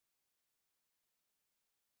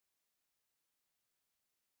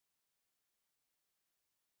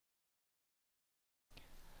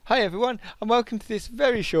Hi everyone, and welcome to this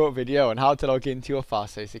very short video on how to log into your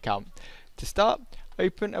Fasthosts account. To start,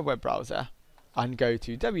 open a web browser and go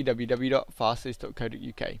to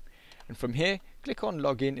www.fasthosts.co.uk, and from here click on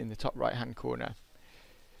login in the top right hand corner.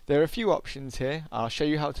 There are a few options here. I'll show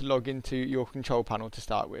you how to log into your control panel to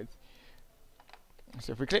start with.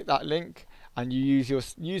 So if we click that link and you use your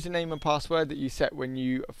username and password that you set when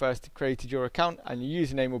you first created your account, and your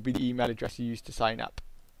username will be the email address you used to sign up.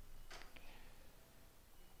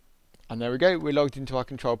 And there we go, we're logged into our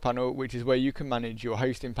control panel, which is where you can manage your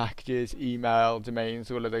hosting packages, email,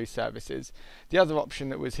 domains, all of those services. The other option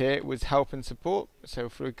that was here was help and support. So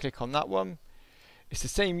if we click on that one, it's the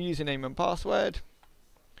same username and password.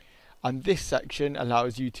 And this section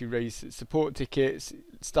allows you to raise support tickets,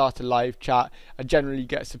 start a live chat, and generally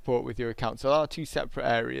get support with your account. So there are two separate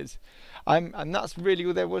areas. And that's really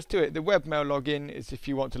all there was to it. The webmail login is if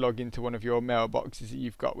you want to log into one of your mailboxes that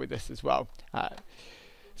you've got with us as well.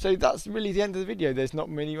 So that's really the end of the video. There's not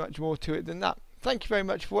really much more to it than that. Thank you very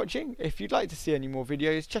much for watching. If you'd like to see any more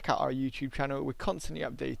videos, check out our YouTube channel. We're constantly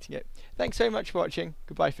updating it. Thanks so much for watching.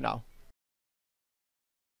 Goodbye for now.